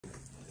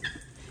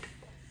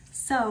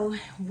So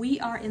we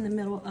are in the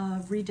middle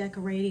of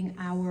redecorating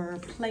our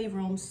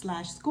playroom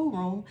slash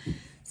schoolroom.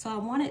 So I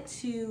wanted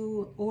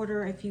to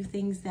order a few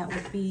things that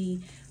would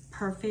be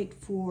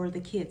perfect for the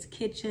kids'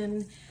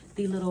 kitchen,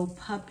 the little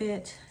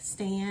puppet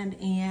stand,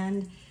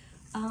 and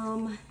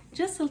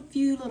just a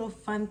few little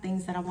fun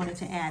things that I wanted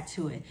to add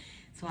to it.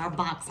 So our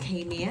box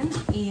came in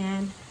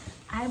and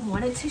I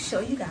wanted to show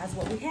you guys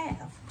what we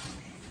have.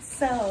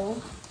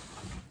 So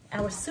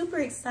I was super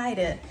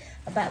excited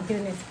about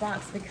getting this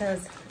box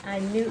because I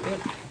knew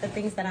the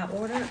things that I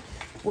ordered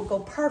would go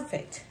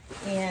perfect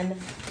in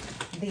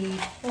the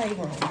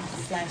playroom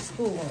slash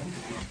schoolroom.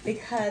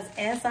 Because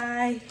as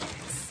I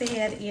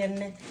said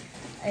in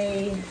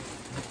a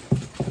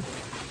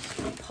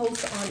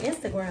post on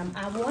Instagram,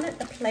 I wanted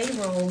the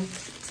playroom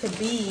to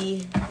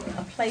be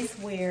a place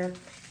where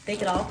they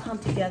could all come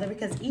together,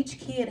 because each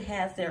kid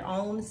has their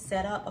own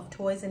setup of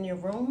toys in your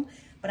room,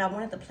 but I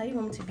wanted the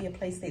playroom to be a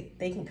place that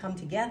they can come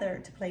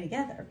together to play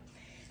together.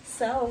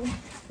 So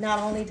not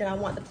only did I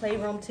want the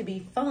playroom to be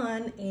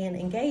fun and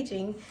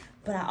engaging,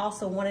 but I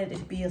also wanted it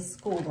to be a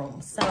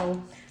schoolroom.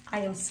 So I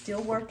am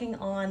still working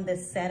on the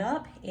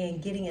setup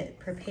and getting it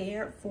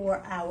prepared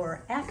for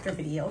our after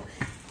video.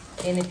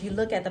 And if you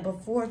look at the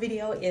before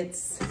video,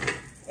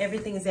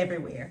 everything is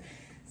everywhere.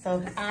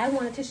 So I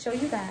wanted to show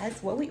you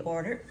guys what we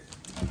ordered.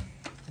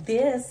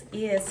 This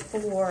is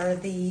for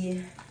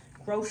the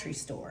grocery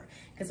store,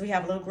 because we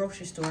have a little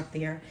grocery store up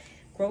there.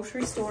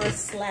 Grocery store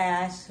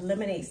slash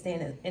lemonade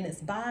stand, and it's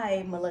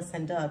by Melissa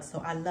and Doug.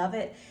 So I love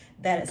it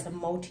that it's a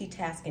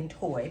multitasking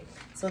toy.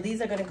 So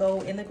these are gonna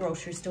go in the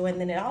grocery store, and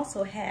then it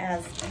also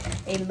has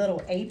a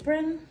little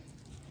apron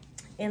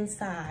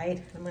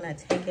inside. I'm gonna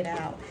take it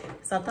out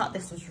because I thought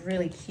this was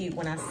really cute.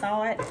 When I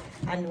saw it,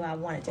 I knew I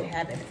wanted to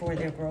have it for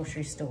their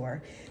grocery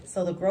store.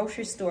 So the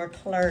grocery store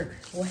clerk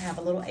will have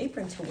a little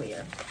apron to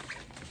wear.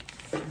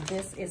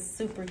 This is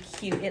super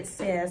cute. It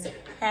says,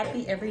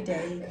 "Happy every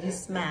day you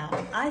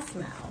smile, I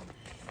smile."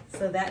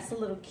 So that's a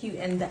little cute.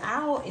 And the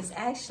owl is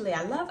actually,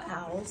 I love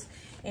owls,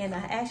 and I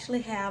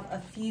actually have a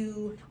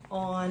few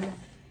on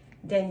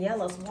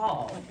Daniela's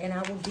wall, and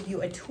I will give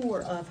you a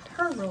tour of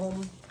her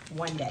room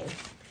one day.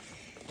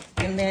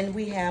 And then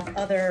we have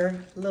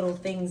other little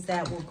things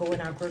that will go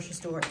in our grocery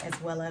store,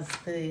 as well as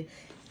the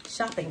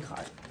shopping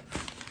cart,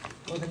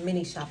 or the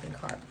mini shopping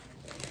cart.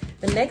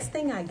 The next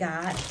thing I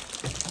got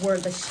were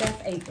the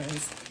chef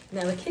aprons.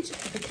 Now the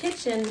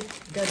kitchen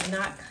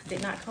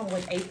did not come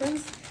with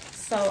aprons,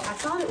 so I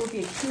thought it would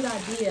be a cute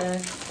idea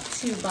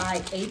to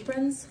buy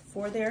aprons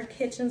for their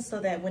kitchen so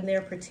that when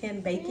they're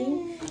pretend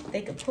baking,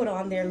 they could put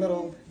on their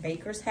little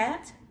baker's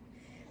hat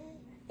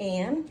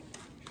and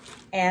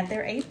add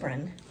their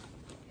apron.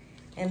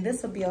 And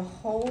this will be a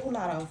whole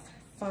lot of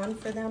fun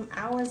for them,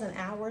 hours and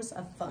hours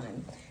of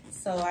fun.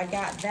 So I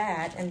got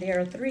that, and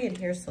there are 3 in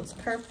here, so it's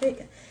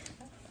perfect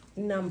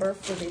number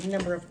for the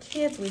number of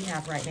kids we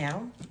have right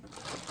now.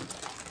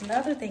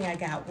 Another thing I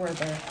got were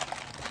the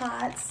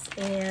pots,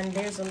 and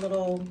there's a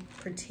little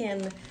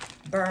pretend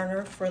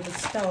burner for the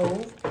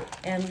stove,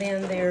 and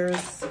then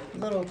there's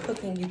little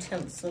cooking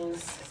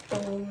utensils,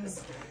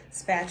 spoons,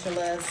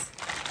 spatulas,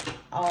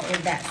 all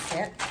in that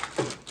set.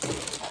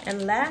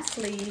 And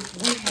lastly,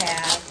 we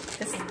have,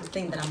 this is the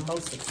thing that I'm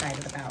most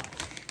excited about.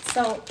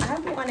 So I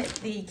wanted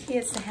the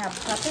kids to have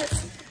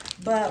puppets,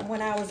 but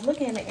when I was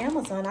looking at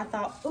Amazon, I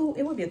thought, oh,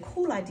 it would be a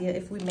cool idea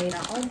if we made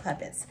our own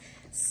puppets.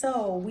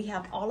 So we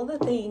have all of the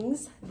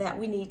things that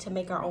we need to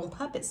make our own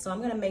puppets. So I'm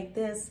gonna make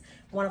this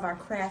one of our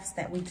crafts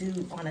that we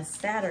do on a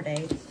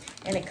Saturday.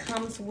 And it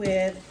comes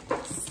with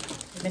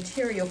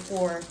material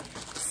for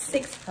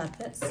 6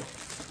 puppets.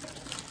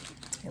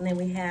 And then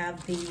we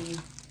have the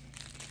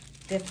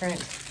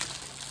different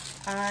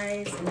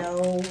eyes,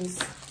 nose,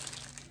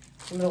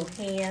 little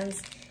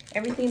hands,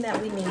 everything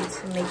that we need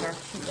to make our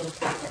cute little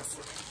puppets.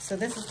 So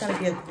this is going to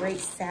be a great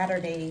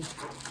Saturday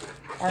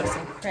arts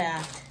and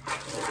craft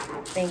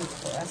thing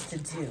for us to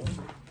do.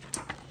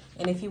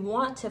 And if you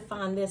want to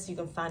find this, you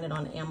can find it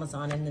on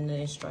Amazon, and then the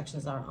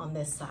instructions are on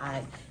this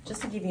side,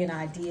 just to give you an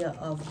idea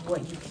of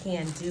what you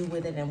can do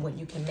with it and what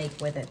you can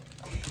make with it.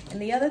 And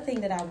the other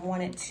thing that I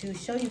wanted to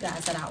show you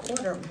guys that I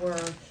ordered were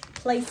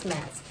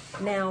placemats.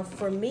 Now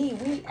for me,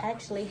 we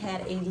actually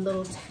had a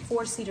little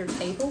 4-seater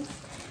table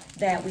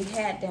that we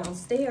had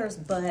downstairs,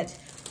 but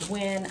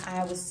when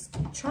I was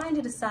trying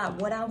to decide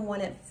what I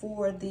wanted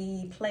for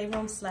the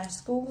playroom slash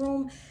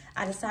schoolroom,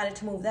 I decided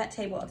to move that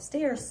table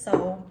upstairs.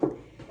 So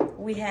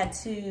we had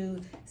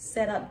to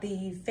set up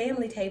the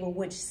family table,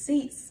 which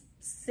seats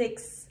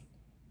 6,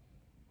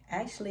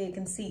 actually it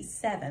can seat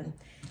 6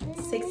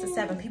 to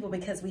 7 people,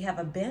 because we have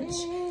a bench.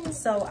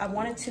 So I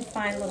wanted to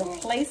find little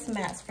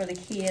placemats for the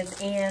kids,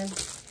 and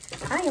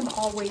I am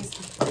always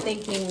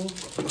thinking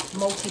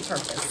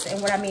multi-purpose.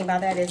 And what I mean by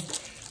that is,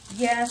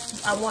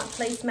 yes, I want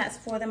placemats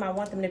for them. I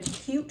want them to be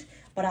cute,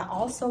 but I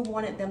also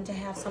wanted them to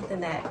have something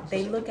that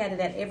they look at it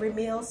at every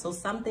meal, so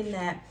something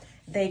that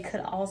they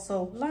could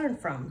also learn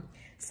from.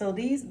 So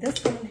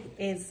this one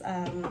is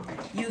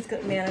Use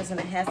Good Manners, and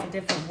it has a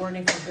different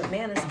wording for good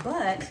manners,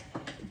 but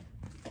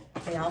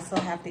They also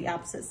have the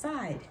opposite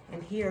side.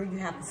 And here you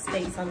have the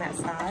states on that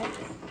side,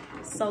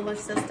 solar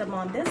system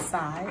on this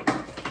side,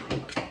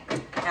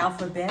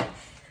 alphabet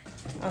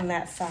on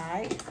that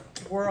side,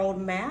 world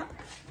map,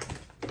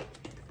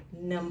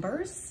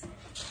 numbers,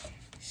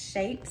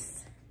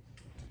 shapes,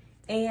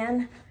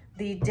 and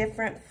the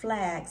different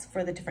flags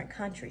for the different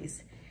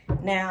countries.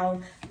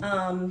 Now,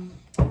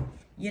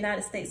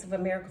 United States of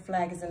America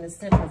flag is in the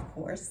center, of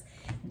course,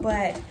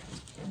 but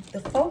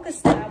the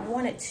focus that I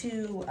wanted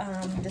to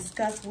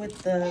discuss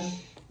with the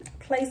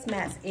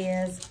placemats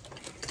is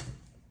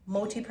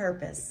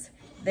multi-purpose.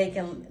 They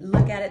can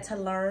look at it to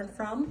learn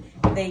from.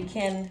 They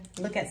can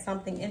look at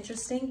something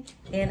interesting,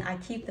 and I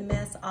keep the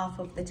mess off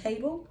of the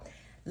table.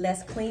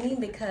 Less cleaning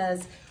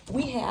because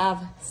we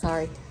have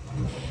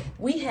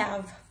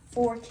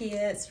 4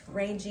 kids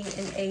ranging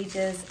in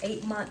ages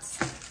 8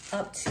 months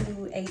up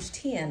to age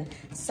 10.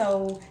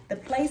 So the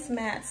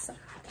placemats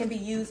can be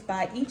used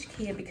by each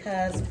kid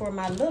because for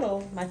my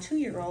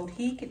 2-year-old,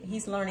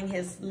 he's learning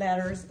his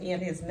letters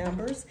and his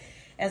numbers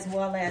as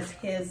well as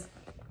his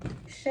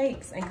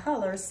shapes and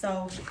colors.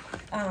 So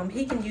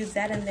he can use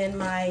that, and then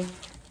my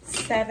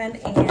 7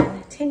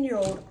 and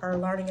 10-year-old are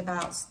learning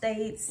about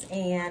states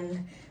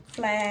and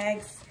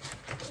flags,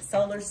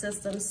 solar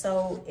systems.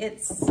 So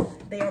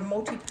they are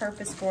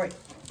multi-purpose for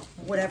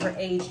whatever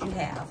age you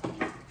have.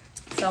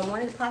 So I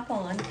wanted to pop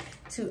on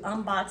to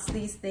unbox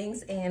these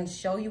things and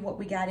show you what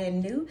we got in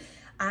new.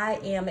 I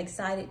am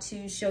excited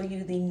to show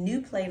you the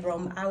new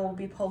Playroom. I will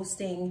be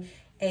posting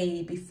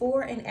a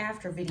before and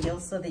after video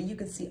so that you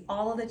can see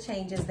all of the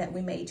changes that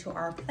we made to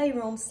our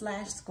Playroom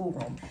 /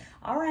 schoolroom.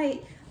 All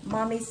right,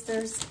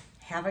 Momisters,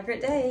 have a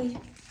great day.